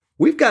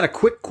We've got a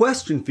quick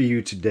question for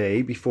you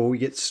today before we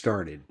get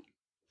started.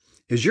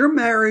 Is your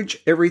marriage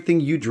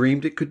everything you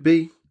dreamed it could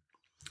be?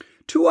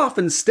 Too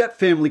often,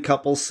 step-family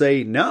couples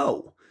say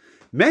no.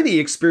 Many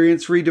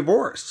experience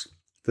re-divorce.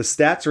 The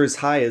stats are as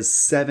high as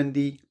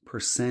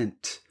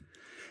 70%.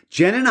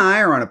 Jen and I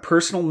are on a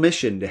personal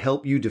mission to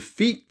help you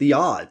defeat the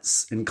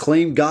odds and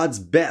claim God's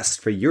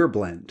best for your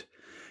blend.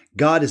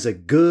 God is a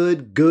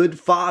good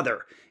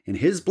Father, and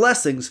His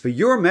blessings for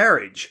your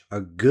marriage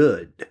are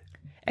good.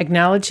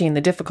 Acknowledging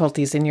the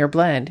difficulties in your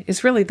blend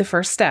is really the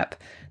first step.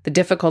 The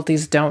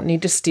difficulties don't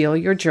need to steal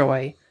your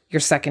joy,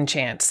 your second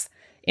chance.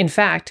 In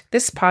fact,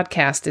 this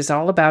podcast is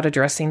all about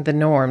addressing the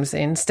norms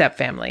in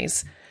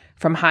stepfamilies,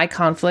 from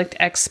high-conflict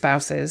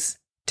ex-spouses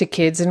to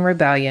kids in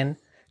rebellion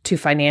to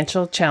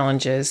financial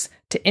challenges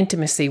to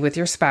intimacy with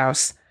your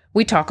spouse.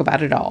 We talk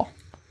about it all.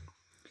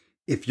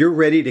 If you're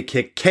ready to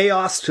kick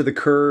chaos to the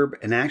curb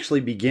and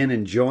actually begin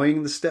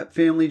enjoying the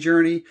stepfamily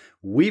journey,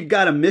 we've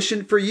got a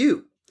mission for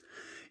you.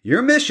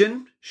 Your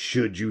mission,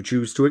 should you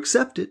choose to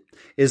accept it,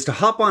 is to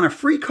hop on a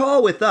free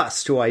call with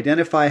us to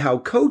identify how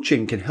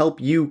coaching can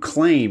help you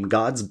claim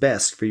God's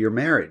best for your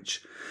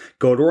marriage.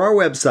 Go to our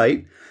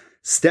website,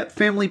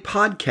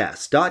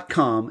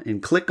 stepfamilypodcast.com,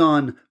 and click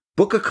on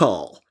Book a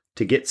Call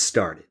to get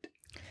started.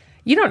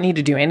 You don't need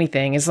to do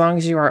anything as long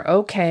as you are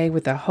okay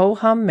with a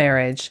ho-hum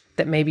marriage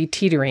that may be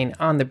teetering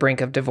on the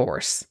brink of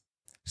divorce.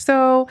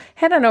 So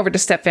head on over to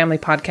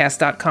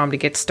stepfamilypodcast.com to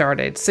get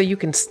started so you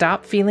can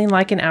stop feeling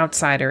like an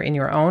outsider in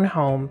your own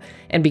home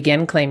and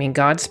begin claiming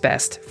God's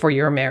best for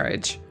your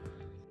marriage.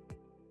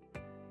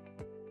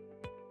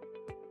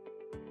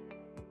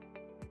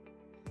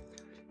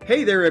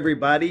 Hey there,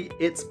 everybody.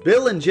 It's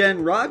Bill and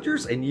Jen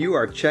Rogers, and you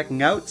are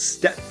checking out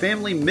Step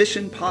Family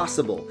Mission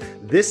Possible.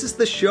 This is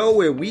the show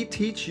where we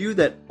teach you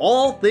that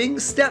all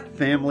things step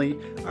family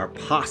are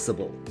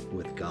possible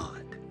with God.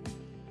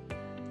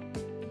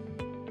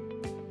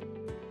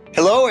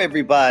 Hello,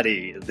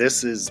 everybody.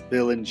 This is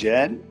Bill and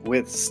Jen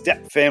with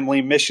Step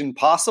Family Mission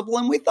Possible,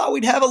 and we thought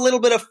we'd have a little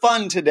bit of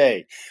fun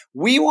today.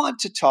 We want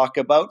to talk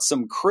about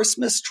some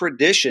Christmas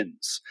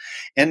traditions,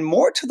 and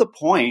more to the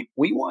point,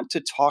 we want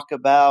to talk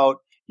about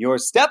your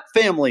step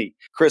family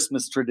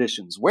Christmas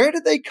traditions. Where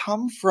did they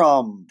come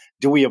from?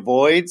 Do we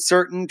avoid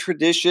certain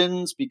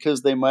traditions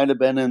because they might have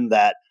been in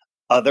that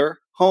other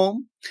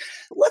home?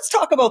 Let's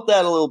talk about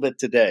that a little bit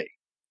today.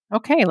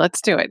 Okay,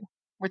 let's do it.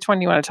 Which one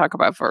do you want to talk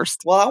about first?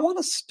 Well, I want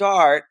to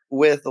start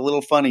with a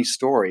little funny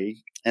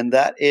story, and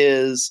that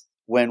is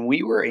when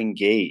we were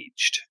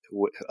engaged.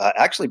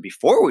 Actually,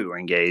 before we were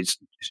engaged,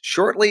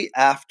 shortly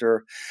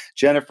after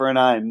Jennifer and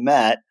I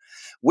met,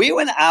 we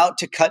went out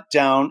to cut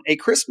down a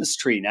Christmas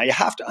tree. Now, you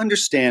have to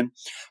understand,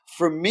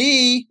 for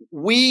me,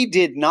 we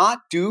did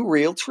not do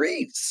real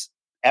trees,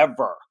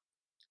 ever.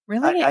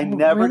 Really? I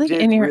never really?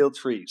 did real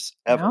trees,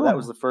 ever. No. That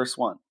was the first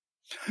one.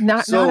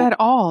 Not at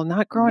all.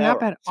 Not growing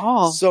up at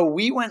all. So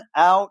we went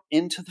out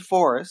into the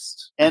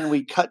forest and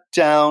we cut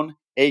down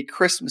a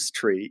Christmas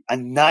tree, a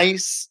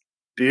nice,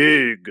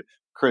 big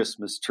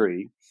Christmas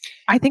tree.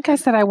 I think I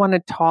said I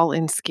wanted tall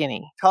and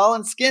skinny. Tall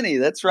and skinny,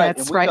 that's right.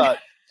 That's and right.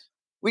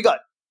 We got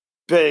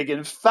big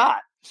and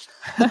fat.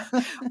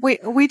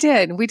 We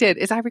did.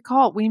 As I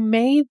recall, we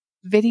made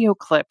video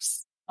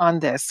clips on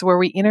this where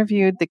we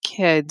interviewed the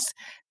kids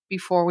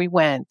before we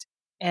went.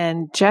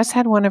 And Jess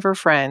had one of her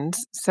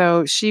friends.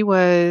 So she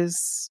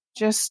was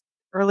just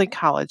early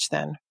college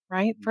then,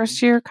 right?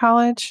 First year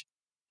college?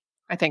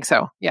 I think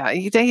so. Yeah,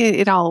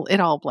 it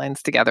all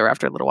blends together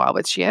after a little while.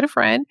 But she had a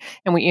friend,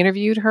 and we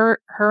interviewed her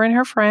and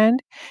her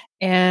friend,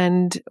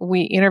 and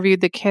we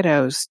interviewed the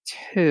kiddos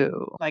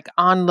too, like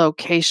on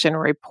location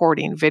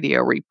reporting,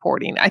 video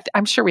reporting.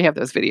 I'm sure we have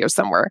those videos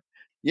somewhere.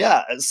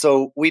 Yeah,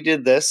 so we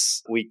did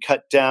this. We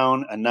cut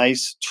down a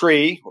nice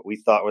tree, what we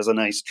thought was a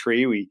nice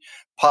tree. We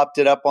popped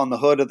it up on the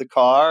hood of the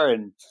car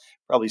and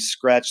probably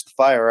scratched the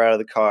fire out of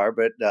the car,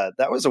 but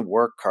that was a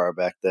work car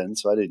back then,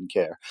 so I didn't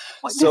care.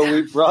 So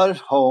we brought it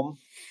home.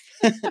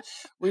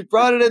 We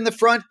brought it in the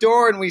front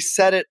door and we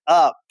set it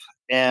up.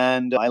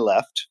 And I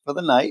left for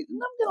the night,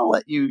 and I'm going to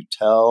let you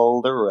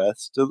tell the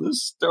rest of the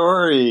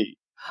story.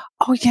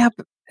 Oh, yeah,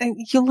 but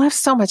you left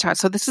so much out.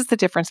 So this is the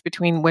difference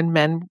between when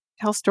men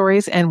tell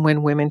stories and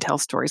when women tell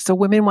stories. So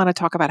women want to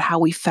talk about how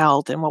we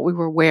felt and what we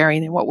were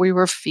wearing and what we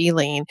were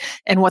feeling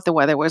and what the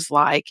weather was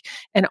like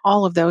and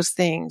all of those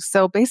things.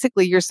 So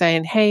basically you're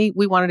saying, hey,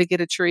 we wanted to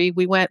get a tree.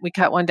 We went, we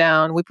cut one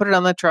down, we put it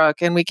on the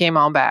truck, and we came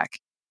on back.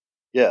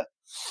 Yeah.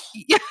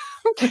 Yeah.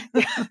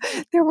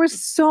 There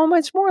was so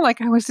much more, like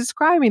I was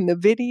describing, the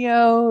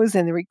videos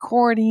and the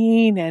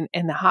recording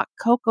and the hot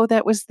cocoa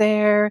that was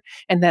there,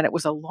 and that it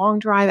was a long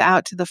drive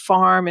out to the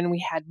farm, and we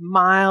had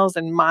miles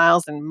and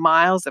miles and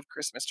miles of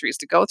Christmas trees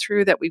to go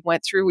through that we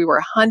went through. We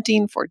were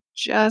hunting for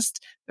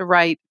just the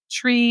right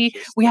tree.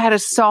 We had to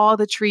saw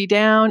the tree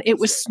down. It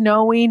was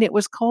snowing. It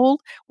was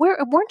cold.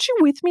 Weren't you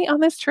with me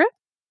on this trip?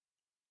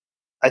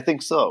 I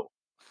think so.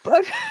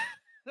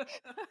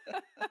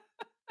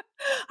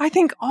 I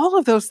think all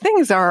of those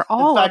things are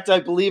all... In fact, I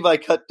believe I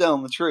cut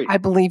down the tree. I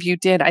believe you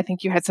did. I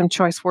think you had some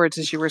choice words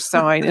as you were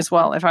sewing as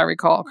well, if I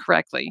recall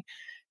correctly.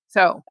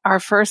 So our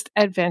first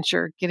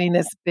adventure, getting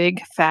this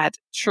big fat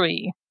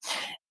tree.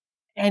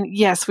 And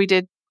yes, we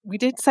did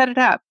set it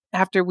up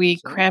after we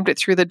crammed it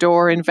through the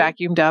door and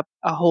vacuumed up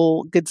a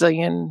whole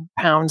gazillion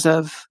pounds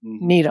of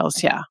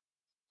needles. Yeah.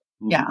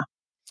 Mm-hmm. Yeah.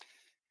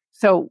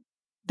 So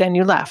then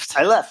you left.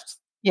 I left.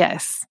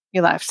 Yes,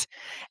 you left.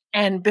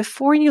 And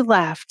before you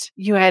left,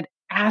 you had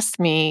asked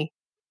me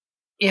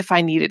if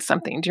I needed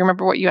something. Do you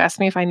remember what you asked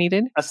me if I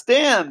needed? A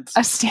stand.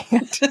 A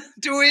stand.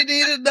 Do we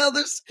need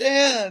another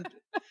stand?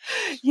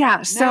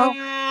 Yeah. So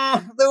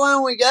the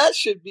one we got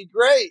should be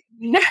great.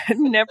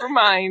 Never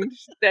mind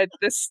that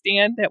the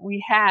stand that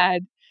we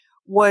had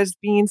was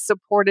being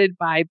supported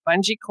by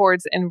bungee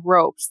cords and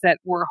ropes that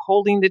were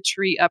holding the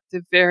tree up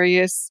to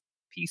various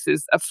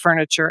pieces of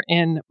furniture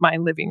in my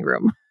living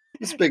room.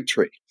 It's a big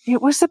tree.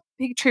 It was a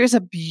big tree. It was a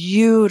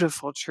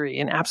beautiful tree,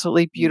 an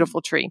absolutely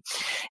beautiful tree.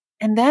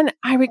 And then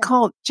I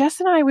recall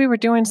Jess and I, we were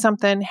doing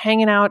something,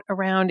 hanging out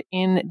around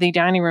in the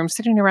dining room,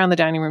 sitting around the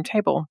dining room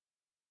table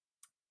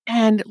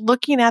and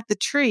looking at the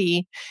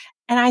tree.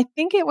 And I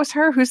think it was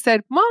her who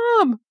said,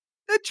 "Mom,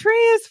 the tree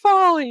is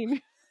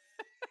falling."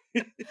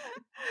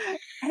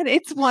 And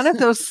it's one of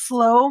those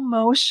slow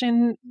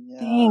motion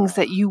things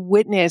that you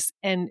witness.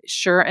 And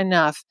sure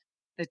enough,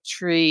 the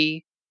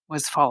tree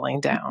was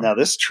falling down. Now,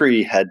 this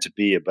tree had to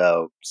be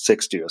about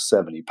 60 or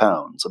 70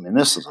 pounds. I mean,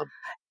 this is a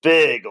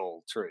big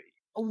old tree.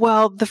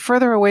 Well, the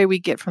further away we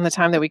get from the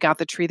time that we got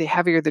the tree, the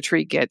heavier the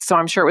tree gets. So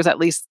I'm sure it was at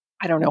least,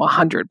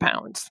 100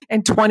 pounds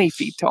and 20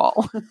 feet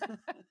tall.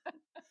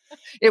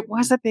 It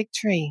was a big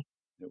tree.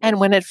 And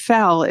when it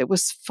fell, it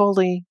was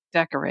fully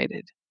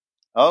decorated.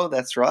 Oh,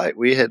 that's right.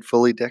 We had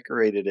fully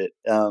decorated it.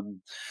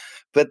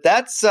 But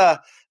that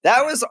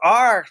was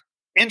our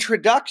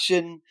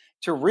introduction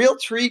to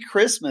Realtree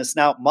Christmas.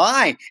 Now,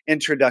 my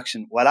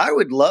introduction, what I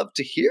would love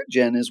to hear,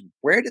 Jen, is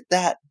where did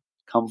that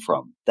come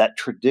from? That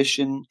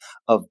tradition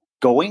of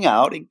going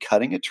out and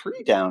cutting a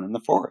tree down in the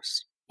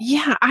forest.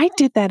 Yeah, I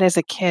did that as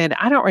a kid.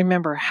 I don't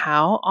remember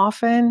how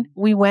often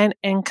we went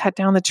and cut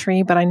down the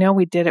tree, but I know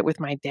we did it with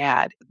my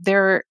dad.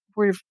 There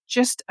were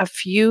just a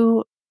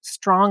few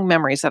strong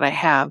memories that I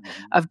have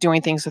of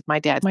doing things with my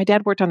dad. My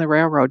dad worked on the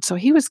railroad, so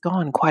he was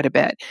gone quite a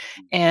bit.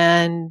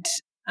 And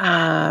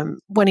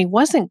when he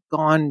wasn't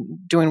gone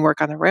doing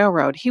work on the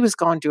railroad, he was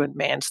gone doing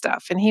man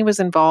stuff. And he was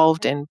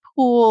involved in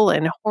pool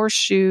and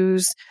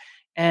horseshoes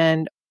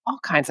and all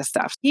kinds of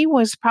stuff. He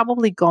was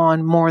probably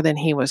gone more than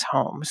he was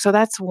home. So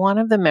that's one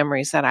of the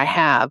memories that I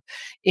have,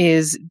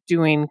 is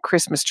doing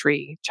Christmas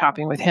tree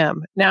chopping with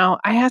him. Now,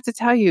 I have to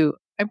tell you,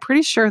 I'm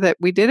pretty sure that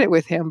we did it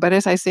with him. But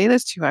as I say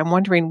this to you, I'm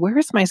wondering, where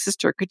is my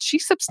sister? Could she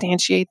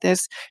substantiate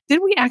this? Did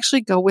we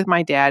actually go with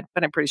my dad?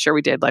 But I'm pretty sure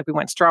we did. Like, we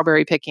went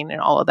strawberry picking and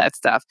all of that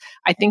stuff.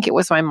 I think it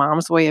was my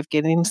mom's way of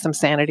getting some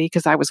sanity,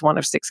 because I was one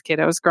of 6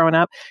 kiddos growing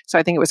up. So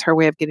I think it was her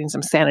way of getting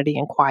some sanity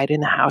and quiet in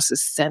the house,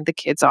 is send the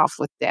kids off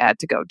with dad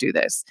to go do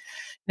this.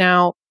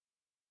 Now,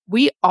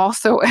 we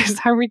also, as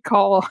I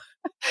recall,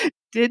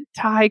 did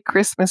tie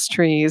Christmas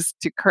trees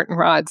to curtain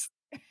rods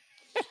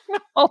and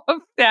all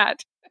of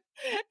that.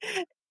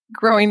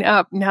 Growing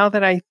up, now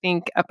that I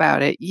think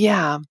about it,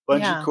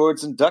 bungee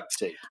cords and duct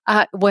tape.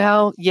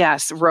 Well,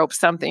 yes, rope,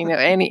 something,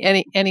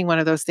 any one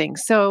of those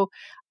things. So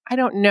I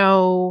don't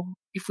know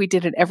if we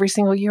did it every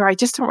single year. I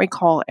just don't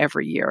recall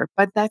every year,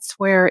 but that's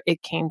where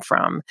it came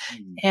from.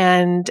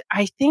 And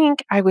I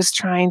think I was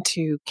trying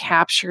to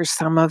capture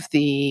some of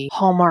the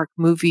Hallmark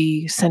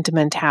movie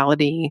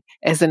sentimentality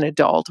as an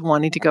adult,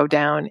 wanting to go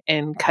down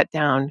and cut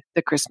down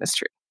the Christmas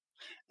tree.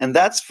 And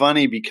that's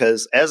funny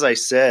because, as I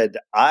said,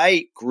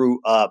 I grew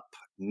up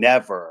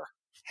never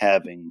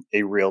having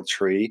a real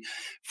tree.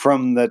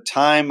 From the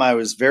time I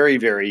was very,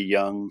 very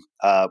young,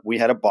 we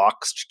had a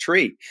boxed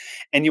tree.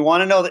 And you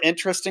want to know the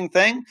interesting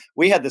thing?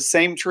 We had the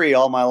same tree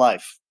all my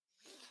life.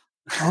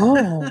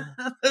 Oh.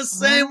 The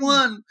same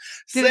one.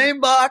 Same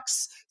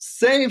box.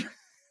 Same.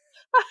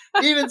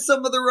 Even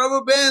some of the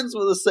rubber bands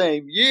were the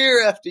same,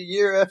 year after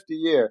year after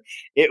year.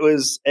 It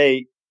was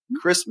a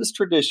Christmas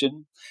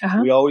tradition.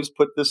 We always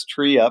put this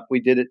tree up.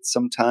 We did it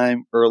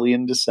sometime early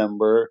in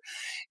December.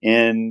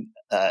 And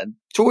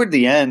toward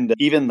the end,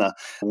 even the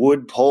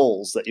wood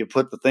poles that you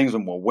put the things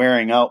in were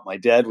wearing out. My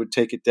dad would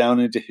take it down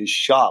into his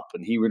shop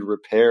and he would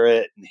repair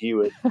it, and he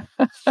would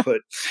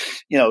put,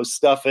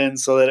 stuff in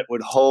so that it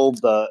would hold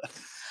the.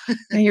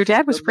 Your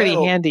dad was pretty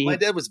handy. My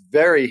dad was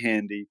very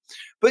handy.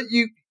 But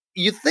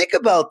you think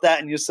about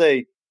that and you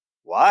say,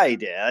 why,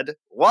 Dad?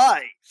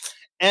 Why?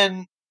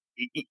 And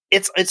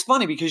it's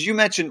funny because you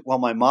mentioned, well,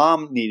 my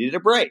mom needed a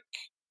break.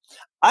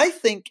 I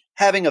think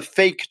having a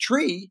fake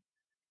tree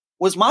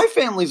was my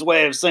family's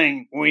way of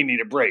saying we need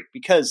a break,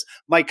 because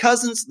my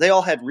cousins, they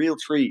all had real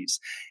trees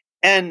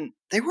and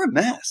they were a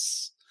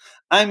mess.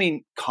 I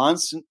mean,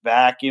 constant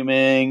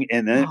vacuuming,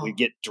 and then it would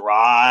get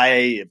dry.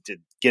 You have to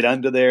get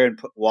under there and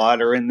put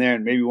water in there,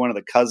 and maybe one of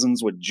the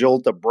cousins would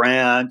jolt a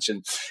branch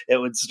and it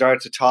would start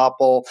to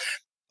topple.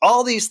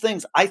 All these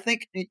things. I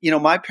think,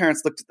 my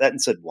parents looked at that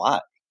and said,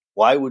 why?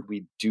 Why would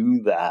we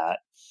do that?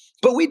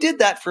 But we did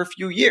that for a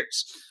few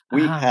years.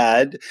 We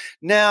had.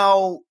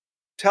 Now,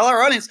 tell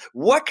our audience,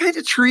 what kind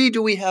of tree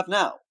do we have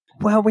now?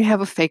 Well, we have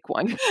a fake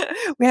one.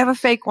 We have a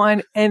fake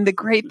one. And the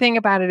great thing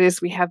about it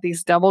is we have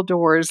these double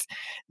doors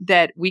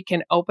that we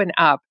can open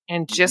up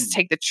and just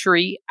take the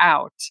tree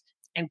out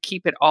and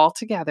keep it all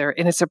together.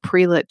 And it's a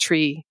pre-lit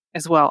tree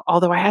as well.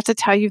 Although I have to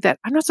tell you that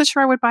I'm not so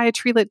sure I would buy a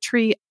tree-lit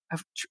tree,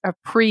 a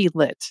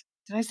pre-lit.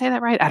 Did I say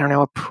that right? I don't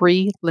know. A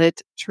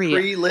pre-lit tree.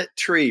 Pre-lit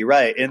tree,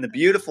 right. And the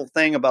beautiful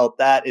thing about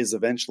that is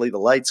eventually the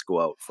lights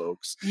go out,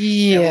 folks.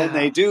 Yeah. And when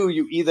they do,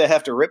 you either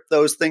have to rip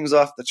those things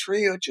off the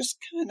tree or just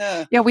kind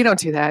of we don't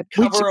do that.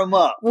 Cover them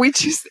up. We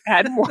just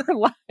add more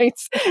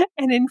lights.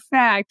 And in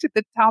fact,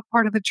 the top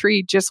part of the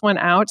tree just went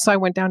out. So I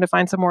went down to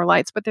find some more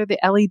lights, but they're the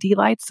LED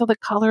lights. So the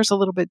color's a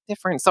little bit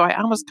different. So I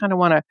almost kind of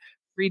want to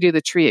redo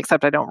the tree,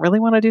 except I don't really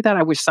want to do that.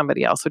 I wish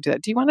somebody else would do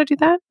that. Do you want to do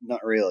that?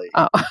 Not really.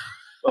 Oh.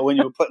 But when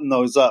you were putting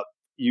those up,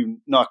 you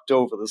knocked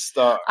over the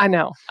star. I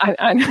know.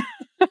 I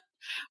know.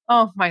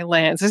 Oh, my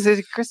lands.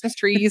 Christmas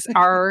trees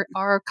are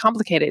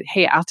complicated.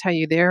 Hey, I'll tell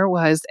you, there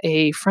was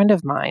a friend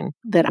of mine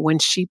that when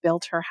she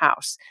built her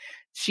house,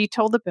 she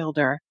told the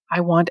builder, I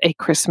want a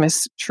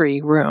Christmas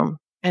tree room.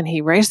 And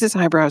he raised his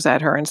eyebrows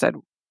at her and said,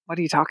 what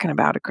are you talking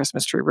about, a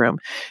Christmas tree room?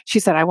 She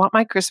said, I want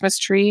my Christmas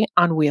tree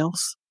on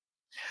wheels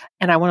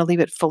and I want to leave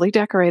it fully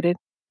decorated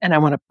and I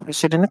want to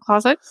push it in the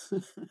closet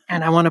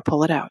and I want to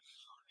pull it out.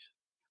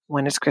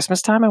 When it's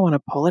Christmas time, I want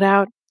to pull it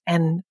out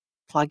and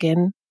plug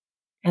in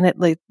and it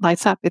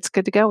lights up. It's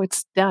good to go.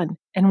 It's done.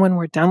 And when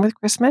we're done with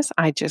Christmas,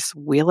 I just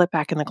wheel it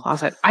back in the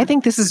closet. I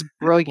think this is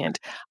brilliant.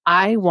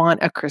 I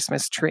want a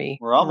Christmas tree.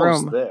 We're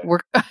almost there.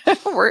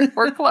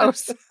 We're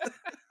close.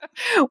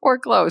 We're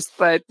close,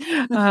 but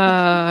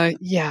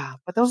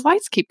but those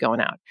lights keep going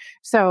out.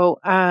 So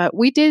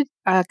we did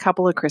a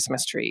couple of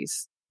Christmas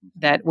trees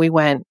that we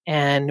went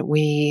and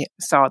we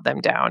sawed them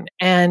down.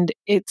 And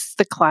it's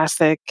the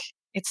classic.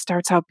 It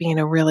starts out being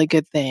a really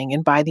good thing,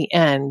 and by the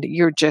end,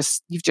 you've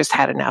just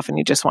had enough, and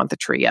you just want the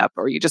tree up,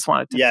 or you just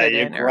want it to fit in.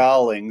 Yeah, you're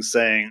growling,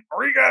 saying,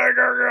 "We gotta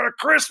go get a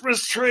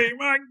Christmas tree!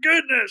 My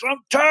goodness, I'm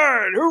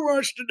tired. Who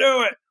wants to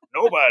do it?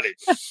 Nobody.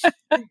 You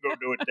can go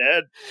do it,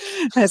 Dad."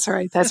 That's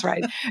right. That's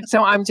right.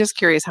 So I'm just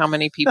curious how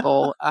many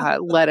people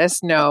let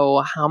us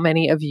know how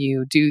many of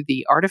you do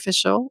the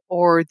artificial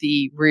or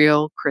the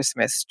real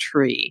Christmas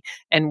tree,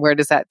 and where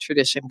does that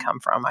tradition come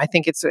from? I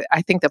think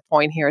the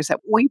point here is that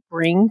we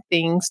bring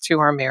things to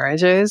our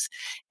marriages,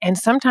 and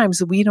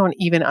sometimes we don't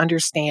even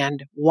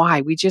understand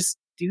why. We just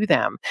do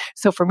them.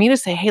 So for me to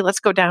say, "Hey, let's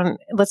go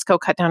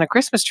cut down a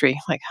Christmas tree,"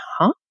 I'm like,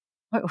 huh?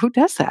 Who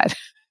does that?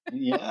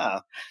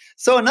 Yeah.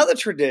 So another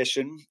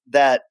tradition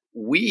that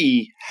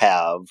we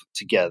have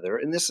together,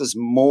 and this is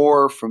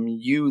more from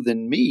you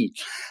than me,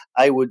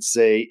 I would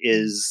say,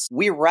 is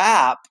we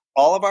wrap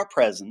all of our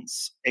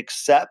presents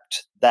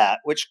except that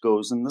which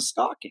goes in the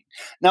stocking.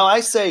 Now, I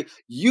say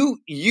you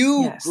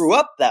Yes. grew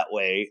up that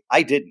way.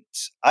 I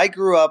didn't. I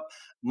grew up,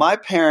 my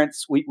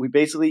parents, we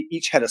basically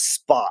each had a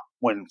spot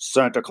when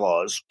Santa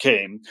Claus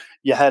came.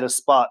 You had a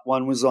spot.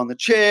 One was on the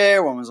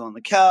chair, one was on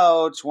the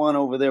couch, one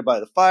over there by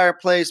the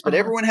fireplace, but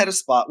everyone had a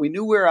spot. We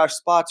knew where our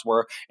spots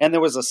were, and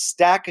there was a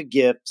stack of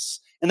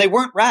gifts, and they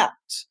weren't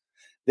wrapped.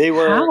 They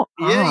were, How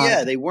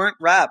odd. they weren't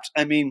wrapped.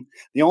 I mean,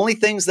 the only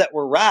things that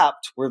were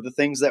wrapped were the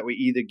things that were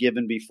either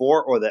given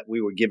before or that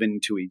we were given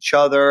to each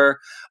other,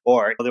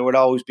 or there would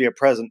always be a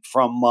present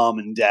from mom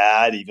and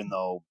dad, even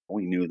though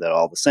we knew that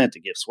all the Santa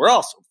gifts were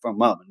also from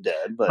mom and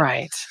dad. But,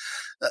 Right.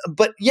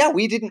 But yeah,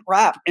 we didn't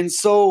wrap. And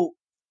so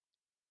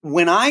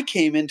when I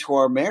came into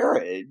our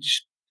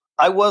marriage,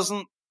 I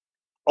wasn't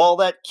all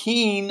that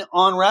keen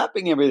on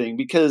wrapping everything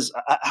because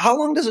how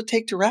long does it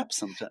take to wrap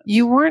sometimes?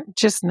 You weren't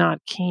just not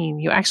keen.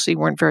 You actually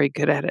weren't very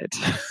good at it.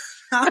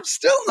 I'm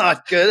still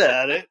not good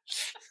at it.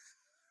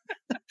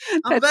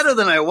 I'm better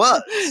than I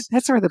was.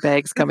 That's where the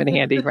bags come in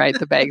handy, right?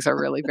 The bags are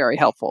really very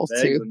helpful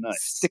Bags to are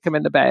nice. stick them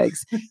in the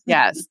bags.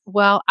 Yes.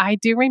 Well, I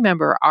do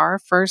remember our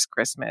first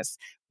Christmas.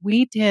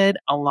 We did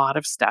a lot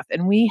of stuff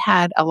and we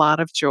had a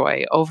lot of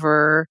joy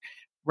over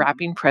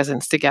wrapping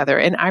presents together.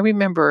 And I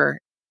remember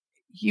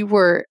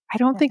I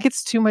don't think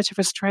it's too much of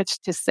a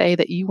stretch to say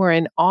that you were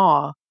in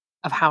awe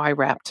of how I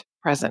wrapped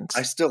presents.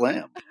 I still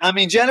am. I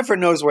mean, Jennifer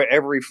knows where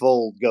every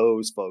fold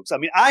goes, folks. I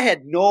mean, I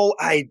had no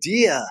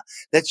idea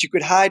that you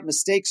could hide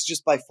mistakes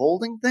just by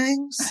folding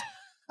things.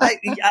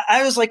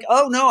 I was like,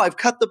 oh no, I've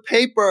cut the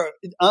paper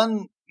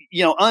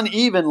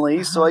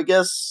unevenly, so I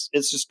guess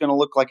it's just going to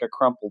look like a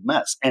crumpled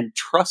mess. And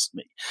trust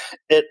me,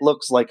 it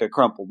looks like a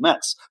crumpled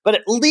mess. But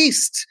at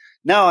least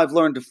now I've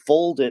learned to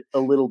fold it a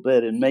little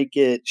bit and make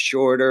it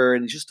shorter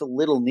and just a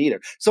little neater.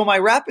 So my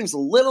wrapping's a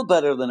little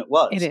better than it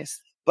was. It is.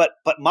 But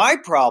my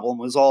problem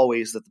was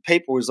always that the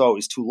paper was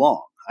always too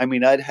long. I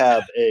mean, I'd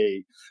have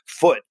a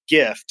foot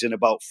gift and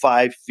about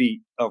 5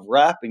 feet of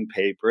wrapping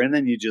paper, and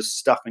then you're just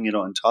stuffing it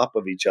on top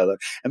of each other.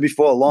 And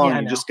before long,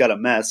 you just got a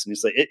mess. And you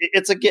say,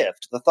 it's a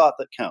gift, the thought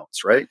that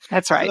counts, right?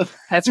 That's right.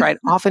 That's right.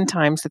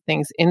 Oftentimes, the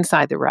things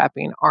inside the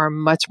wrapping are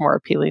much more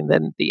appealing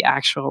than the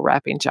actual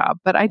wrapping job.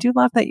 But I do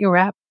love that you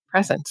wrap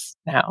presents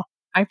now.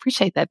 I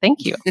appreciate that.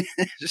 Thank you.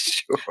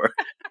 Sure.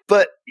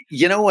 But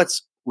you know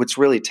what's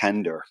really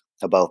tender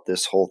about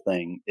this whole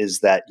thing is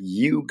that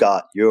you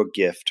got your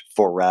gift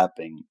for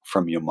wrapping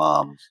from your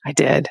mom. I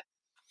did.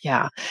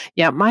 Yeah.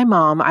 Yeah. My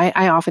mom,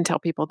 I often tell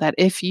people that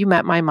if you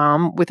met my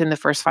mom within the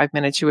first 5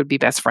 minutes, you would be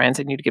best friends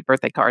and you'd get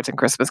birthday cards and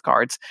Christmas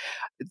cards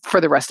for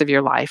the rest of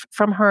your life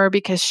from her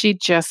because she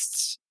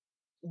just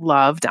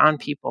loved on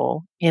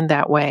people in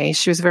that way.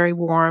 She was very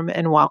warm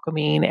and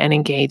welcoming and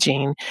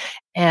engaging.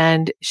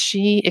 And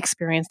she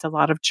experienced a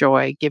lot of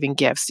joy giving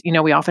gifts. You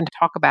know, we often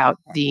talk about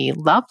the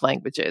love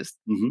languages.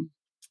 Mm-hmm.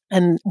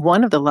 And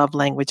one of the love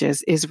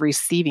languages is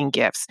receiving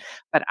gifts.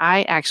 But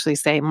I actually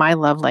say my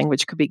love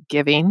language could be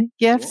giving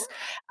gifts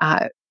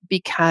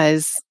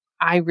because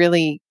I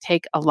really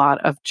take a lot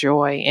of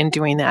joy in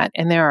doing that.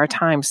 And there are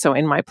times, so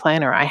in my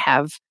planner, I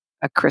have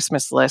a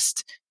Christmas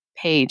list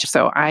page.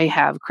 So I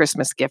have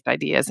Christmas gift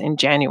ideas in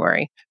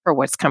January for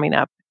what's coming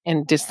up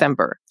in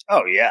December.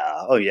 Oh,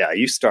 yeah. Oh, yeah.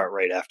 You start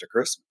right after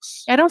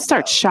Christmas. I don't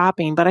start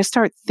shopping, but I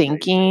start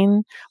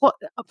thinking. Well,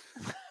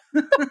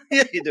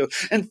 yeah, you do.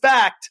 In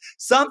fact,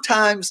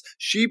 sometimes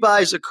she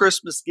buys a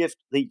Christmas gift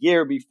the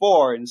year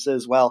before and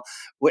says, well,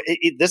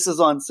 this is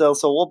on sale,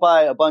 so we'll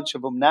buy a bunch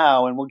of them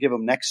now and we'll give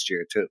them next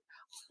year too.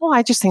 Well,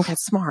 I just think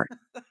that's smart.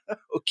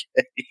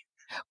 Okay.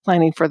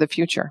 Planning for the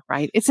future,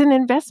 right? It's an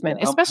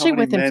investment, especially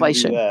with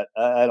inflation.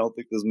 I don't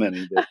think there's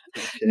many. But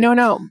okay.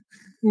 No.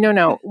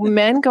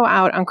 Men go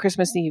out on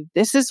Christmas Eve.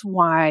 This is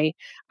why,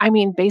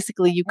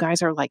 basically you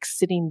guys are like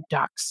sitting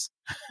ducks.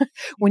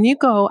 When you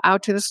go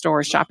out to the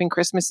store shopping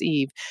Christmas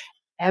Eve,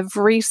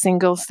 every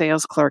single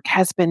sales clerk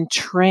has been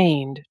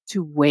trained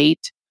to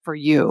wait for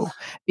you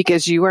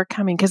because you are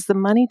coming, because the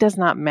money does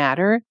not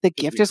matter. The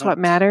gift is what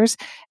matters,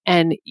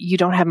 and you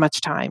don't have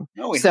much time.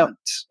 No, we hunt.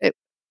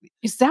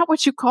 Is that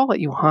what you call it?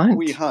 You hunt?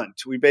 We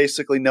hunt. We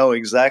basically know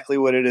exactly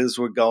what it is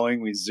we're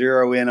going. We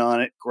zero in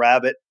on it,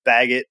 grab it,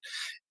 bag it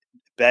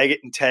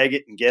and tag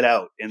it and get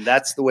out. And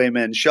that's the way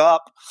men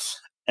shop.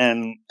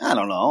 And I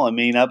don't know.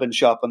 I've been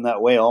shopping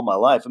that way all my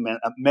life.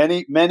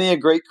 Many a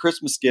great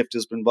Christmas gift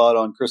has been bought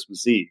on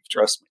Christmas Eve.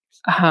 Trust me.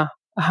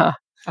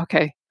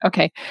 Okay.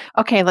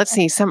 Let's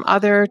see some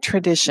other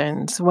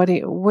traditions. What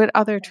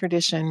other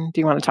tradition do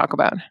you want to talk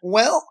about?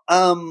 Well,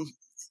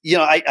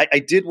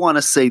 I did want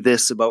to say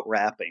this about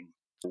wrapping.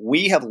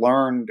 We have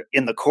learned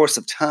in the course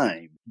of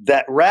time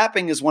that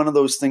wrapping is one of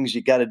those things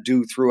you got to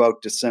do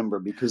throughout December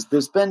because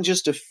there's been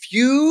just a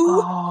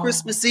few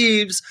Christmas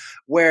Eves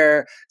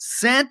where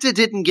Santa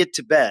didn't get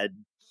to bed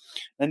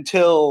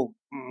until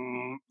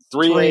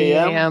 3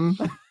 a.m.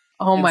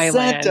 Oh, my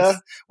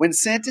Santa, when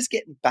Santa's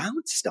getting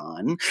bounced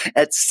on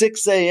at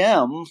 6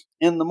 a.m.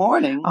 in the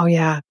morning,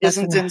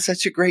 isn't in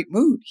such a great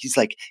mood. He's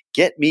like,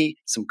 get me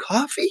some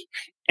coffee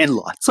and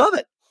lots of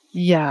it.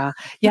 Yeah.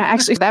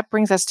 Actually, that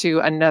brings us to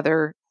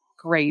another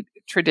great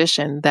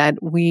tradition that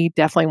we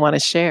definitely want to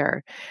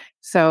share.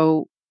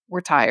 So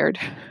we're tired.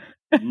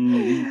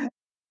 Mm-hmm.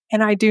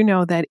 And I do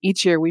know that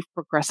each year we've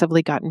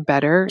progressively gotten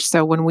better.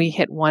 So when we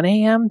hit 1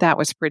 a.m., that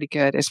was pretty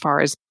good as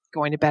far as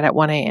going to bed at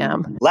 1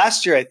 a.m.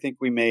 Last year, I think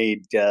we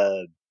made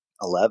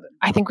 11.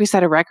 I think we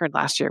set a record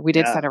last year. We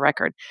did set a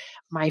record.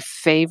 My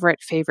favorite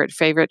tradition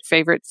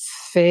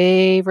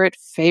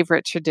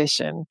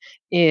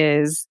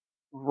is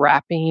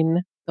wrapping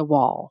the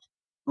wall.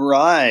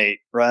 Right.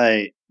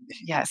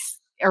 Yes.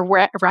 Or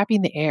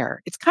wrapping the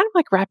air. It's kind of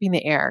like wrapping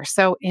the air.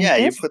 So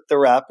you put the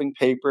wrapping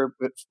paper,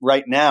 but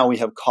right now we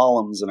have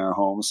columns in our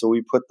home. So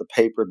we put the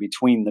paper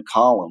between the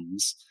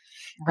columns.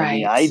 Right.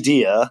 And the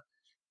idea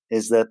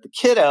is that the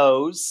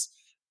kiddos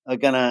are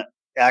going to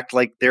act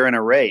like they're in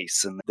a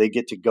race and they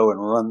get to go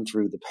and run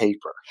through the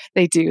paper.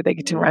 They do. They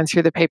get to run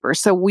through the paper.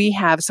 So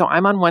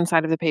I'm on one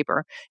side of the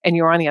paper and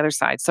you're on the other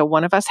side. So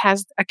one of us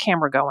has a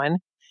camera going,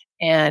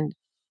 and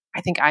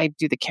I think I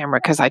do the camera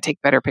because I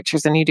take better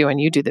pictures than you do, and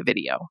you do the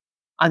video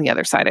on the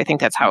other side. I think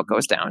that's how it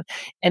goes down.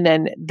 And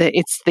then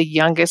it's the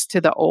youngest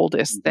to the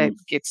oldest that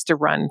gets to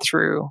run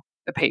through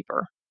the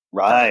paper.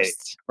 Right.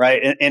 First.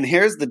 Right. And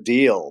here's the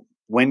deal.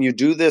 When you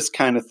do this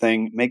kind of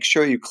thing, make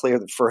sure you clear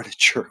the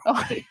furniture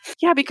away.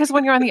 Yeah, because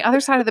when you're on the other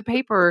side of the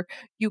paper,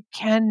 you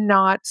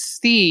cannot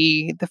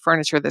see the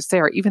furniture that's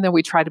there, even though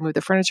we try to move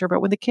the furniture.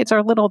 But when the kids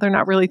are little, they're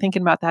not really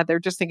thinking about that. They're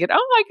just thinking,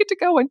 I get to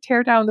go and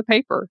tear down the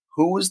paper.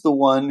 Who was the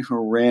one who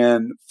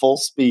ran full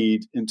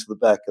speed into the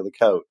back of the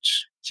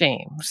couch?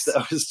 James.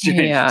 That was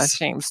James. Yeah,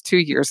 James, 2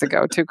 years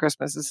ago, 2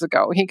 Christmases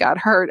ago, he got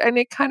hurt, and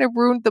it kind of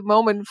ruined the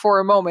moment for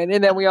a moment.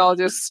 And then we all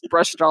just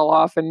brushed it all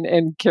off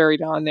and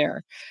carried on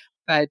there.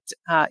 But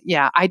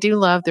I do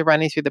love the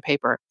running through the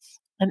paper.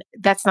 And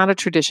that's not a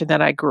tradition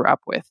that I grew up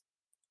with.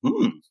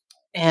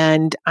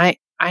 And I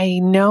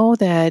know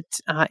that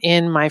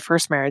in my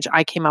first marriage,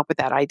 I came up with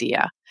that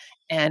idea.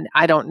 And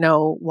I don't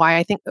know why.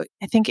 I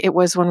think it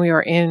was when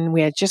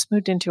we had just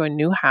moved into a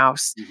new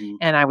house,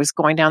 and I was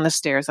going down the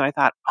stairs, and I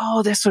thought,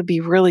 this would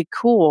be really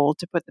cool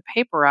to put the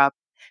paper up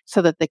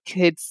so that the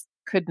kids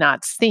could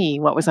not see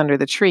what was under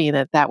the tree,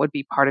 and that would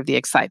be part of the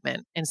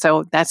excitement. And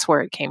so that's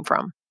where it came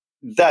from.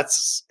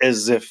 That's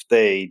as if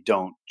they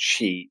don't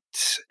cheat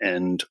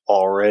and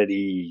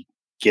already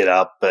get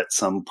up at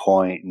some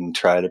point and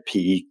try to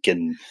peek.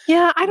 And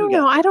yeah, I don't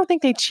know. I don't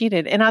think they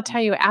cheated. And I'll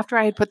tell you, after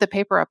I had put the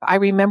paper up, I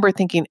remember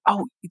thinking,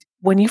 oh,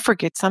 when you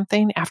forget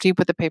something after you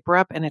put the paper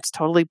up and it's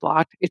totally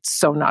blocked, it's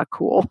so not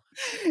cool.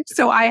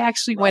 So I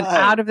actually went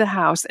out of the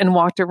house and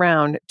walked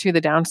around to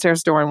the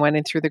downstairs door and went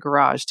in through the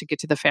garage to get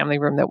to the family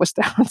room that was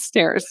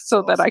downstairs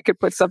so that I could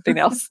put something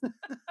else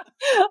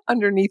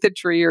underneath a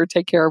tree or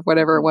take care of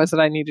whatever it was that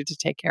I needed to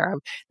take care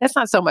of. That's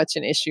not so much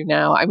an issue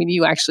now. I mean,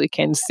 you actually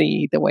can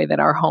see the way that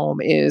our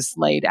home is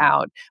laid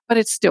out, but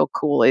it's still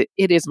cool. It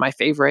is my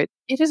favorite.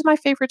 It is my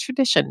favorite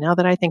tradition now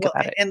that I think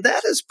about it. And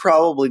that is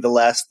probably the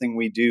last thing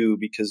we do,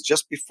 because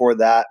just before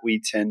that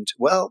we tend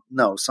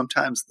to,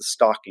 sometimes the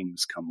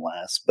stockings come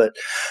last, but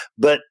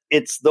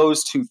it's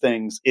those two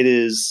things. It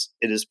is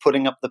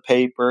putting up the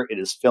paper, it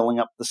is filling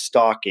up the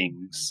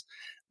stockings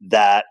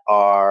that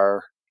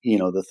are,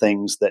 the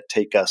things that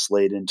take us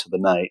late into the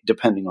night,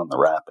 depending on the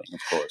wrapping, of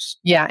course.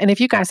 Yeah. And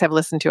if you guys have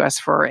listened to us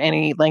for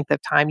any length of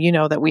time, you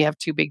know that we have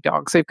two big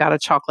dogs. We've got a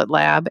chocolate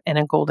lab and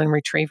a golden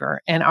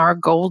retriever. And our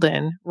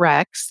golden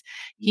Rex,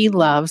 he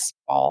loves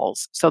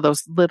balls. So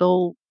those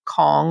little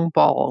Kong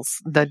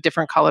balls, the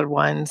different colored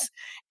ones.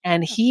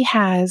 And he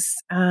has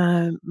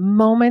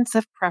moments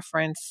of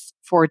preference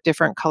for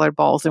different colored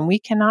balls. And we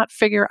cannot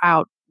figure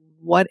out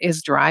what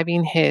is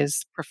driving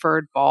his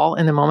preferred ball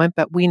in the moment,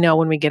 but we know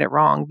when we get it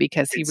wrong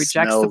because he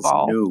rejects the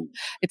ball. New.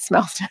 It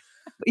smells.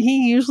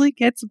 He usually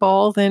gets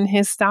balls in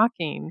his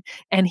stocking,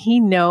 and he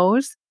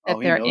knows that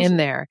they're in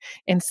there.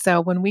 And so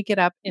when we get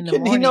up in the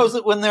morning, he knows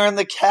it when they're in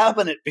the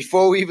cabinet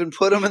before we even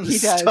put them in the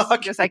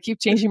stocking. Yes, I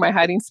keep changing my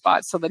hiding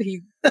spots so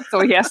he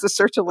has to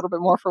search a little bit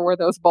more for where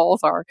those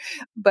balls are.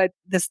 But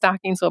the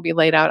stockings will be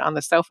laid out on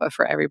the sofa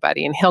for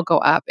everybody, and he'll go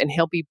up and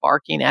he'll be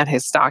barking at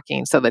his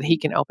stocking so that he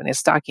can open his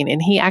stocking.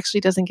 And he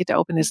actually doesn't get to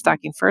open his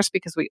stocking first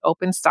because we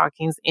open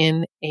stockings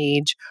in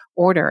age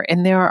order,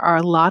 and there are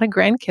a lot of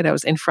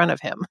grandkiddos in front of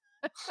him.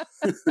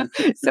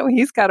 So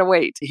he's got to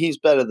wait. He's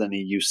better than he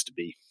used to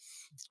be.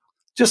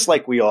 Just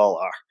like we all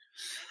are.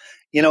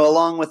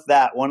 Along with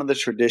that, one of the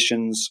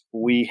traditions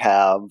we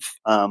have,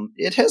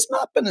 it has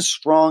not been as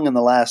strong in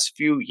the last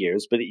few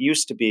years, but it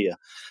used to be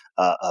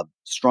a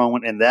strong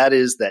one. And that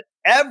is that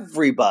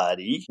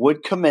everybody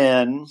would come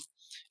in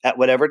at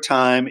whatever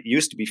time. It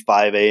used to be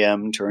 5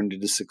 a.m., turned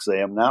into 6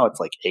 a.m. Now it's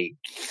like 8.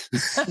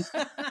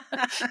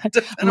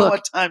 Depending on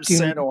what time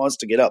Santa wants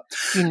to get up.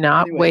 Do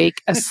not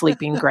wake a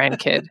sleeping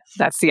grandkid.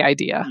 That's the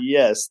idea.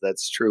 Yes,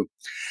 that's true.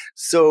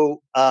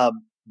 So,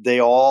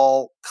 they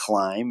all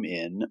climb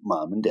in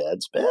Mom and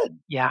Dad's bed.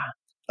 Yeah.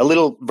 A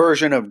little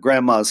version of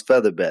Grandma's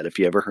Feather Bed, if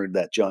you ever heard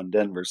that John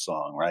Denver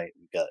song, right?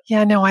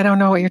 No, I don't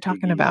know what you're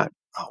talking about.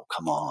 Oh,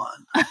 come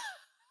on.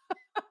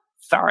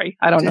 Sorry,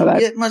 I don't know that.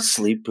 Didn't get much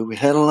sleep, but we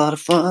had a lot of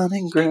fun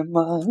in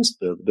Grandma's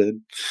Feather Bed.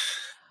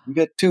 We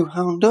got 2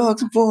 hound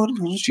dogs and 4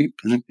 little sheep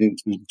and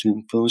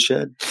a full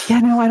shed.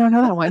 Yeah, no, I don't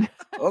know that one.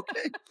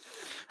 Okay.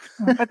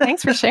 But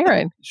thanks for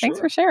sharing. Sure. Thanks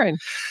for sharing.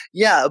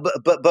 Yeah,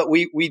 but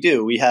we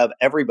do. We have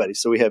everybody.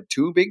 So we have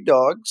 2 big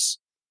dogs,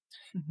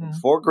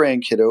 4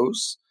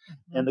 grandkiddos,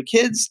 and the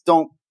kids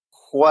don't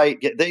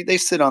quite get. They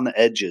sit on the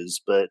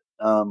edges, but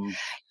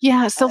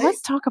So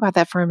let's talk about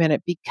that for a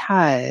minute,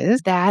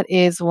 because that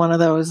is one of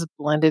those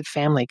blended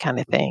family kind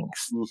of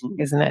things,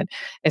 isn't it?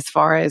 As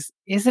far as,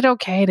 is it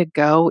okay to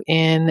go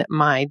in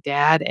my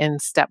dad and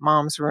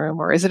stepmom's room,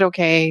 or is it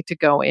okay to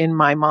go in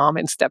my mom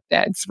and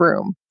stepdad's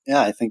room?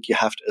 Yeah, I think you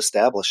have to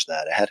establish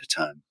that ahead of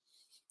time.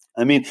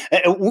 I mean,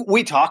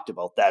 we talked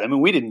about that. I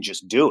mean, we didn't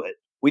just do it.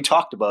 We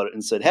talked about it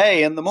and said,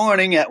 hey, in the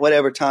morning at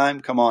whatever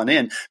time, come on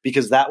in,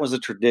 because that was a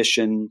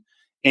tradition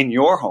in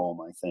your home,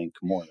 I think,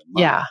 more than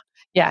mine.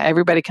 Yeah,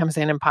 everybody comes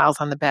in and piles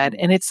on the bed.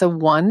 And it's the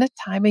one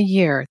time a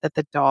year that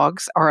the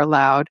dogs are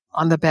allowed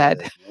on the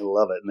bed. They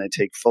love it, and they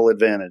take full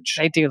advantage.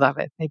 They do love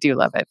it. They do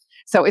love it.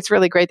 So it's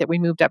really great that we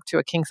moved up to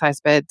a king-size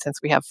bed,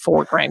 since we have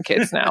 4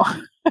 grandkids now.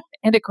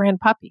 And a grand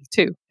puppy,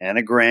 too. And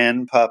a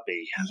grand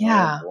puppy.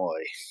 Yeah. Oh,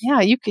 boy.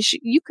 Yeah, you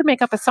could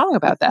make up a song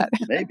about that.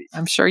 Maybe.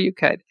 I'm sure you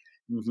could.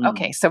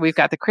 Okay, so we've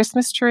got the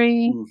Christmas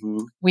tree.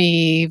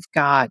 We've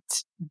got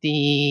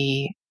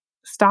the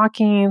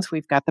stockings.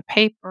 We've got the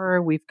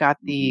paper. We've got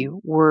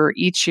we're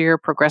each year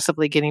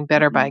progressively getting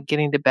better by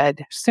getting to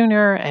bed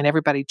sooner, and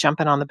everybody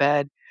jumping on the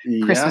bed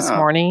Christmas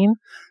morning.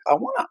 I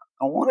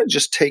want to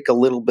just take a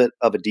little bit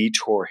of a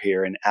detour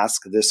here and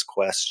ask this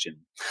question.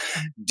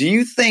 Do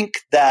you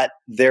think that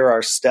there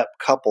are step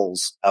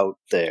couples out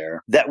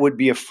there that would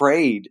be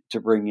afraid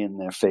to bring in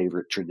their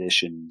favorite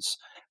traditions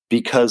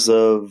because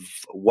of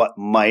what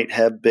might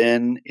have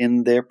been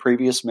in their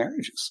previous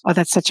marriages? Oh,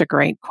 that's such a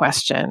great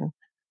question.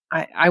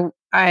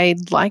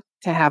 I'd like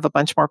to have a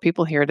bunch more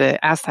people here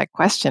to ask that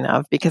question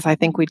of, because I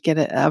think we'd get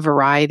a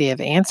variety of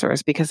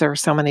answers, because there are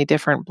so many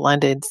different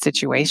blended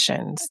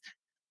situations.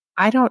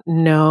 I don't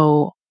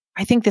know.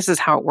 I think this is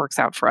how it works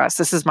out for us.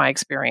 This is my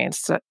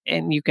experience,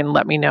 and you can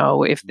let me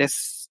know if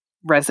this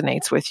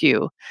resonates with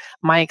you.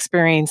 My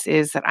experience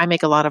is that I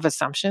make a lot of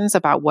assumptions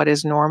about what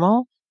is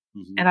normal,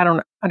 and I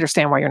don't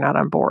understand why you're not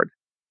on board.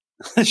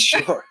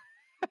 Sure.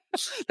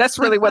 That's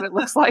really what it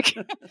looks like.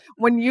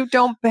 When you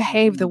don't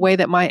behave the way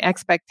that my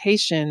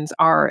expectations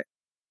are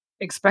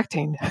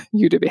expecting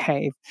you to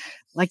behave,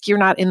 like you're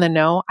not in the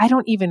know, I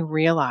don't even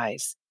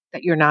realize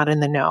that you're not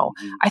in the know.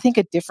 Mhm. I think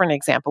a different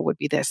example would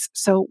be this.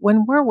 So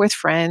when we're with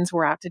friends,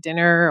 we're out to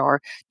dinner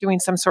or doing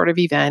some sort of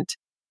event,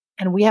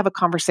 and we have a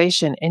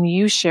conversation and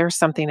you share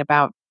something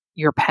about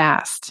your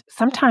past,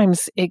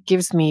 sometimes it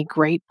gives me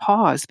great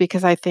pause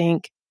because I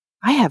think,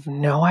 I have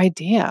no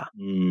idea.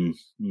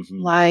 Mm-hmm.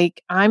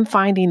 Like, I'm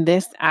finding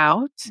this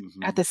out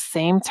at the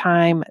same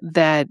time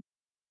that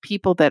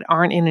people that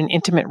aren't in an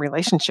intimate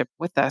relationship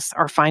with us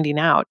are finding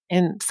out.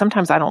 And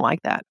sometimes I don't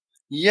like that.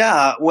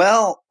 Yeah,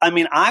 well, I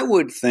mean, I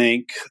would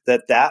think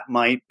that that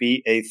might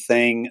be a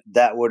thing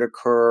that would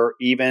occur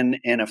even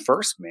in a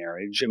first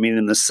marriage. I mean,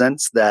 in the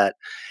sense that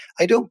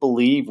I don't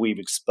believe we've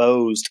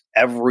exposed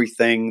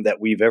everything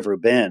that we've ever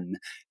been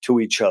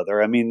to each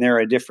other. I mean, there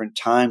are different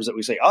times that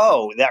we say,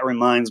 oh, that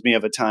reminds me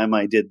of a time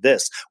I did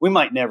this. We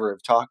might never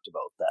have talked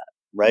about that,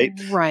 right?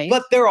 Right.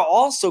 But there are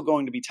also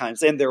going to be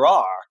times, and there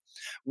are,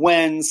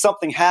 when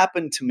something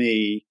happened to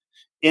me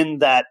in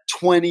that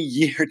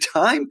 20-year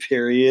time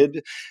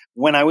period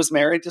when I was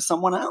married to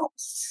someone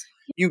else.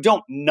 You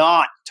don't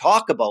not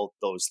talk about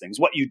those things.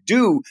 What you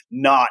do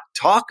not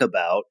talk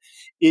about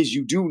is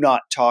you do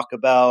not talk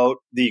about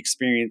the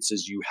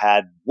experiences you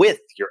had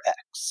with your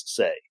ex,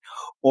 say,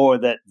 or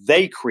that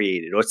they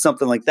created or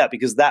something like that,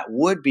 because that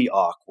would be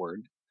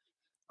awkward.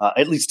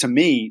 At least to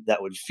me,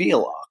 that would feel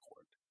awkward.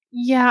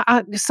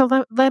 Yeah.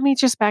 So let me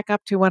just back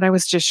up to what I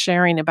was just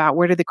sharing about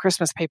where did the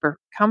Christmas paper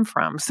come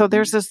from? So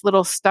there's this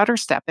little stutter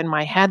step in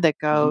my head that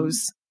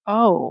goes,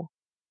 oh,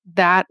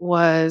 that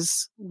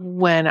was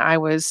when I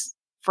was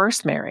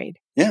first married.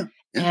 Yeah.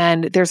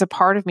 And there's a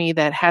part of me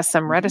that has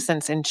some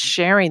reticence in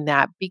sharing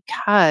that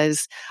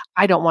because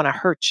I don't want to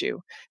hurt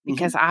you,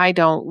 because I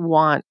don't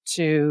want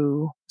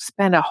to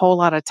spend a whole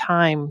lot of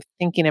time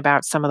thinking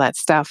about some of that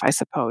stuff, I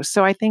suppose.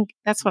 So I think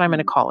that's what I'm going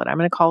to call it. I'm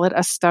going to call it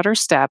a stutter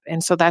step.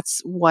 And so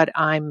that's what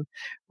I'm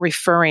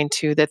referring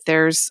to, that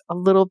there's a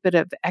little bit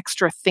of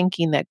extra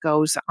thinking that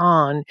goes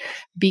on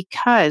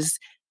because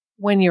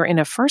when you're in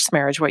a first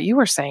marriage, what you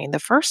were saying the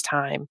first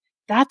time,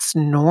 that's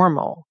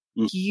normal.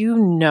 You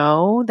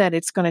know that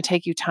it's going to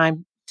take you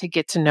time to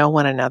get to know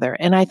one another.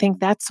 And I think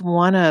that's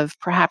one of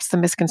perhaps the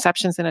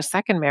misconceptions in a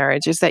second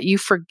marriage is that you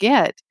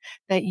forget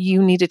that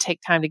you need to take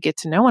time to get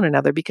to know one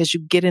another because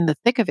you get in the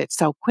thick of it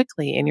so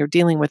quickly and you're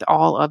dealing with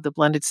all of the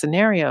blended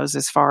scenarios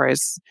as far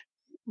as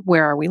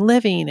where are we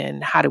living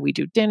and how do we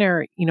do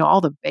dinner,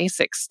 all the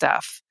basic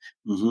stuff.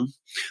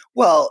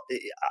 Well,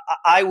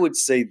 I would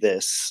say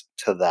this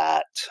to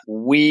that.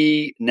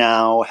 We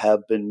now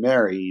have been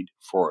married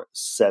for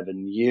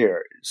 7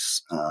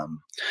 years.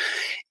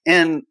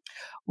 And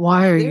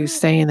why are you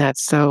saying that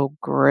so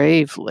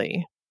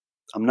gravely?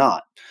 I'm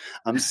not.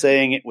 I'm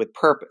saying it with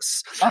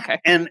purpose. Okay.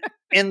 And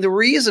the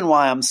reason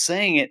why I'm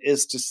saying it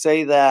is to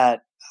say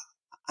that,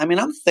 I mean,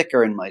 I'm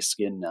thicker in my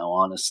skin now,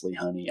 honestly,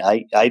 honey.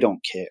 I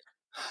don't care.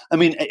 I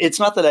mean, it's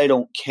not that I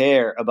don't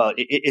care about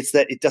it. It's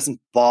that it doesn't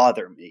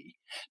bother me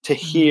to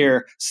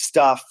hear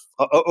stuff.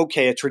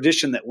 Okay, a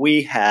tradition that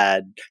we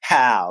have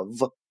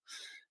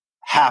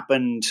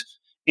happened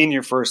in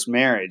your first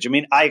marriage. I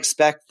mean, I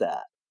expect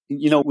that.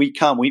 We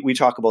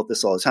talk about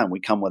this all the time. We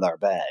come with our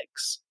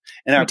bags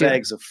and our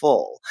bags are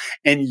full.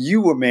 And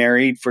you were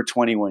married for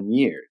 21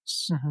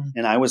 years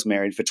and I was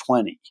married for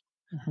 20.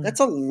 That's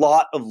a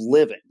lot of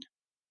living.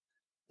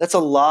 That's a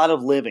lot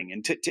of living.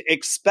 And to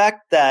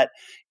expect that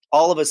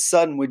all of a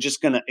sudden we're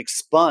just going to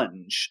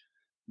expunge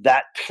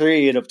that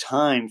period of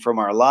time from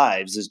our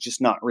lives is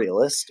just not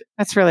realistic.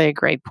 That's really a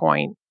great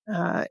point.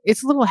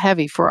 It's a little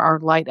heavy for our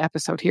light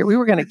episode here. We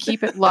were going to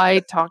keep it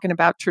light, talking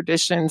about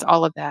traditions,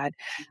 all of that.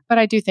 But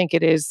I do think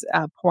it is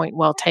a point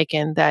well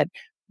taken that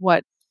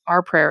what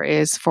our prayer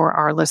is for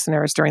our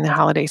listeners during the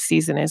holiday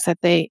season is that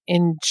they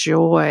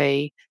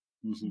enjoy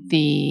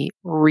the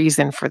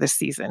reason for the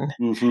season,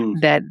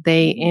 that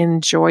they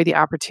enjoy the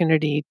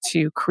opportunity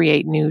to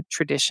create new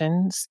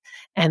traditions,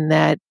 and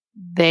that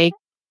they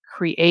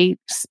create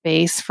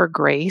space for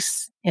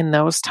grace in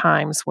those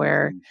times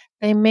where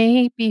they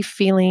may be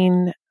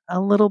feeling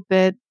a little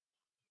bit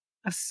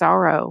of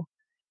sorrow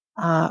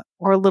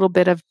or a little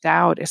bit of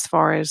doubt as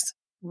far as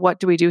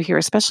what do we do here,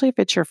 especially if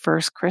it's your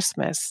first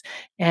Christmas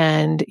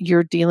and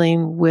you're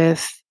dealing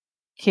with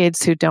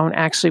kids who don't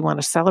actually want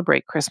to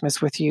celebrate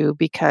Christmas with you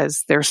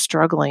because they're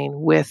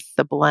struggling with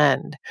the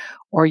blend,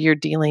 or you're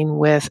dealing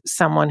with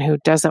someone who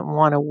doesn't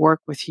want to work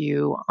with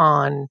you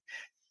on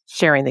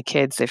sharing the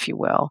kids, if you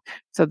will.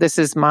 So this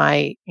is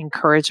my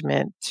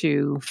encouragement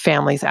to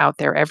families out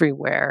there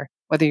everywhere,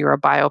 whether you're a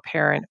bio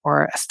parent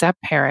or a step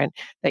parent,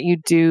 that you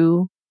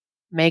do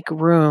make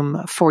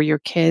room for your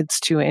kids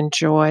to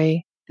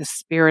enjoy the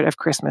spirit of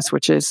Christmas,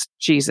 which is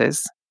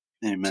Jesus.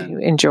 Amen. To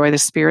enjoy the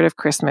spirit of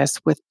Christmas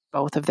with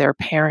both of their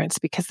parents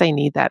because they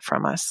need that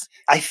from us.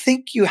 I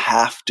think you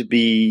have to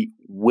be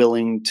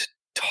willing to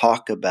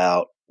talk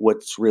about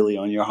what's really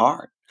on your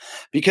heart.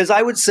 Because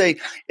I would say,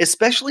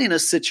 especially in a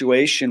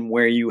situation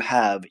where you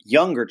have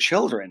younger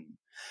children,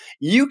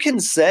 you can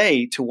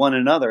say to one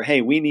another,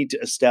 hey, we need to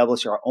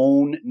establish our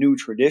own new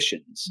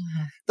traditions.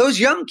 Mm-hmm. Those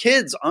young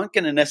kids aren't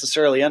going to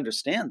necessarily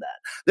understand that.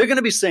 They're going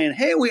to be saying,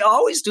 hey, we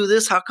always do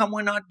this. How come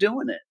we're not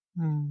doing it?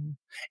 Mm.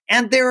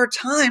 And there are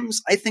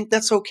times I think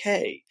that's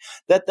okay,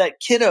 that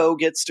kiddo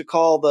gets to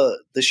call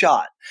the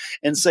shot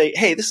and say,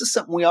 hey, this is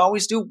something we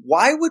always do.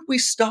 Why would we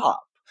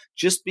stop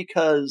just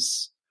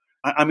because?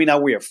 I mean,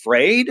 are we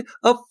afraid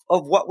of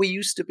what we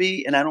used to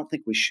be? And I don't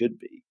think we should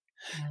be.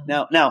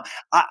 Mm. Now,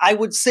 I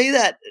would say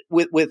that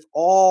with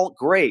all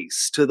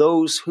grace to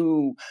those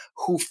who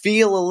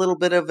feel a little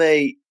bit of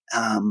a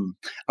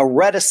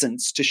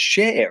reticence to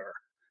share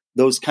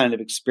those kind of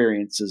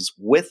experiences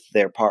with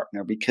their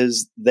partner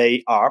because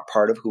they are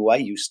part of who I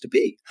used to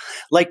be.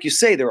 Like you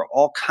say, there are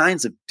all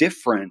kinds of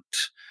different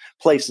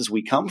places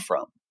we come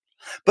from.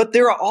 But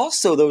there are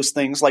also those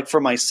things, like for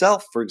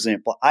myself, for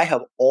example, I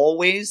have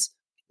always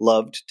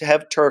loved to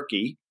have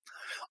turkey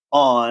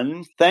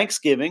on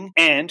Thanksgiving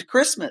and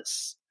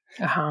Christmas.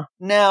 Uh-huh.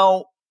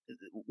 Now,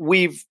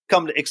 we've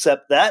come to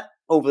accept that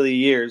over the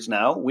years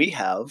now. We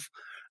have.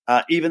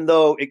 Even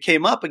though it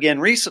came up again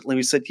recently,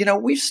 we said,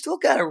 we've still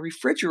got a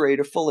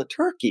refrigerator full of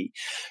turkey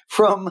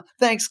from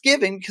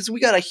Thanksgiving because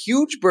we got a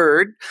huge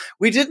bird.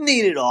 We didn't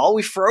eat it all.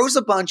 We froze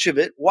a bunch of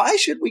it. Why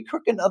should we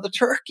cook another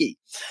turkey?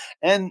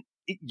 And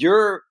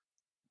you're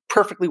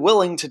perfectly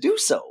willing to do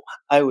so,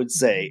 I would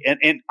say.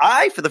 And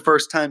I, for the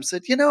first time,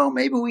 said,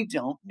 maybe we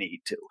don't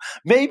need to.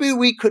 Maybe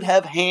we could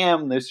have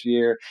ham this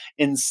year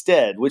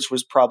instead, which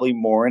was probably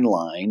more in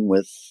line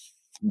with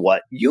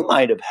what you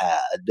might have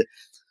had.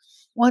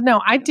 Well,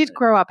 no, I did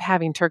grow up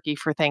having turkey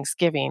for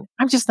Thanksgiving.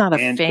 I'm just not a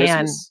fan.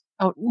 Christmas.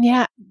 Oh,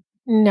 yeah.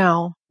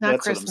 No, not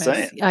That's Christmas. What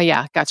I'm saying. Oh,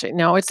 yeah. Gotcha.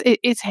 No,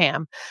 it's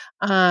ham.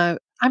 I'm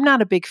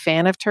not a big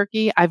fan of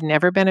turkey. I've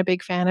never been a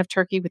big fan of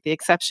turkey, with the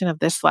exception of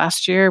this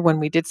last year when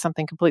we did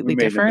something completely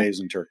different.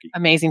 Amazing turkey.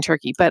 Amazing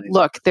turkey. But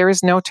look, there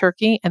is no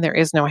turkey and there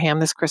is no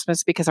ham this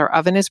Christmas because our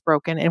oven is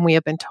broken, and we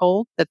have been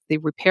told that the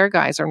repair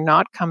guys are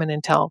not coming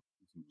until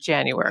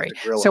January.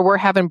 So we're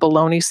having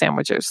bologna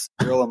sandwiches.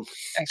 Grill them.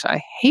 Actually,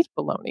 I hate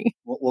bologna.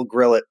 We'll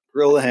grill it.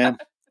 Grill the ham.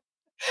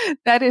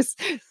 That is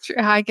true.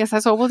 I guess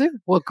that's what we'll do.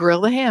 We'll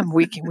grill the ham.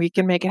 We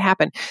can make it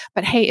happen.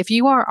 But hey, if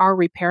you are our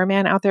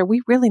repairman out there,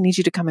 we really need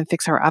you to come and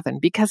fix our oven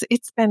because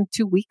it's been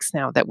 2 weeks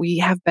now that we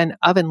have been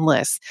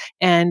ovenless,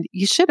 and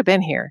you should have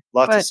been here.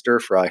 Lots of stir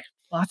fry.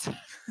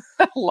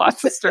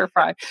 Lots of stir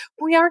fry.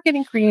 We are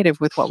getting creative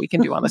with what we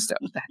can do on the stove.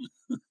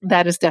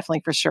 That is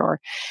definitely for sure.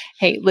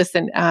 Hey,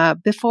 listen,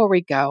 before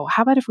we go,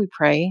 how about if we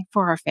pray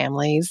for our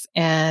families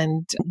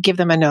and give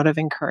them a note of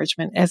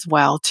encouragement as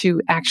well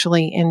to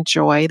actually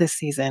enjoy the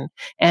season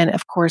and,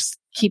 of course,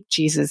 keep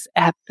Jesus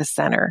at the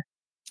center.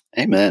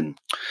 Amen.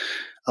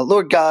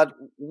 Lord God,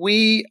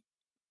 we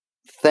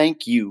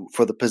thank you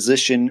for the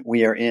position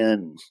we are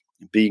in,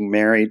 being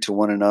married to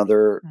one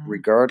another,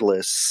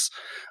 regardless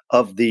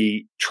of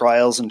the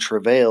trials and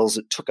travails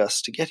it took us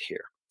to get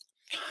here.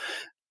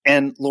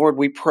 And Lord,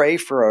 we pray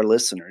for our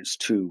listeners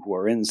too, who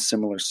are in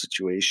similar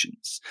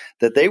situations,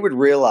 that they would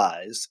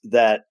realize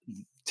that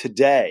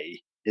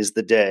today is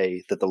the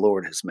day that the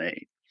Lord has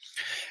made.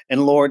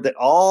 And Lord, that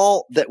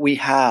all that we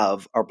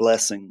have are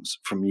blessings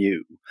from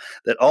you,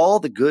 that all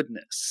the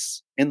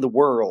goodness in the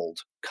world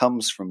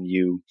comes from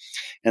you,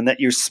 and that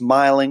you're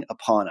smiling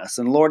upon us.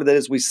 And Lord, that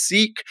as we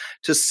seek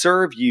to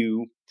serve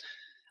you,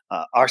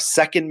 our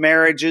second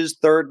marriages,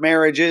 third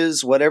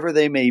marriages, whatever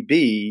they may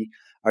be,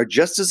 are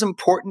just as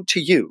important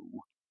to you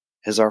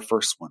as our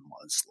first one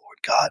was, Lord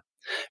God,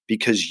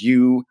 because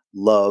you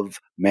love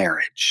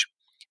marriage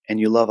and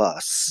you love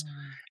us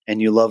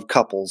and you love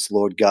couples,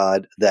 Lord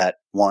God, that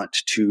want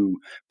to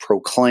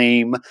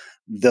proclaim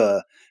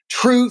the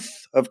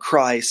truth of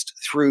Christ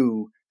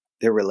through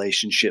their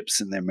relationships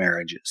and their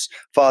marriages.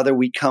 Father,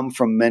 we come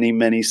from many,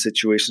 many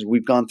situations.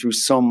 We've gone through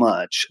so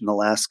much in the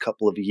last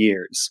couple of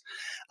years.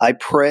 I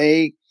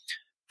pray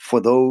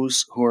for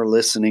those who are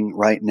listening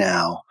right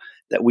now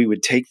that we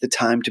would take the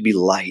time to be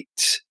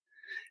light,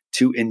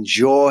 to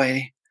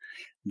enjoy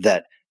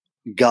that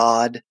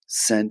God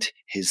sent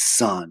his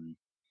Son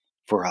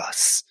for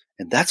us.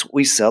 And that's what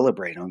we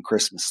celebrate on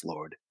Christmas,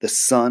 Lord. The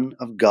Son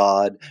of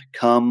God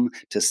come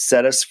to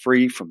set us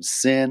free from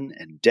sin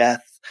and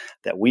death,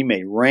 that we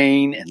may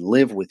reign and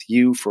live with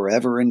you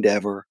forever and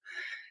ever.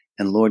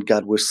 And Lord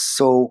God, we're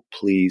so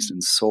pleased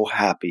and so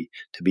happy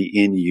to be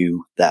in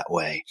you that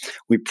way.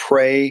 We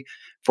pray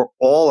for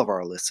all of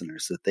our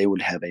listeners that they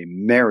would have a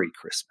Merry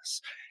Christmas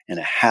and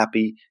a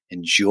happy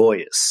and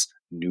joyous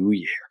New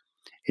Year.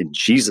 In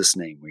Jesus'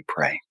 name we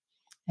pray.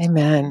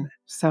 Amen.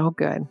 So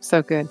good.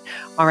 So good.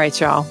 All right,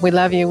 y'all. We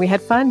love you. We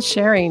had fun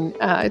sharing.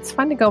 It's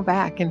fun to go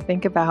back and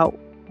think about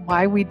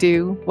why we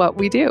do what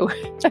we do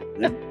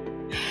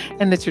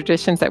and the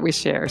traditions that we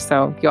share.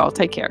 So you all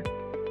take care.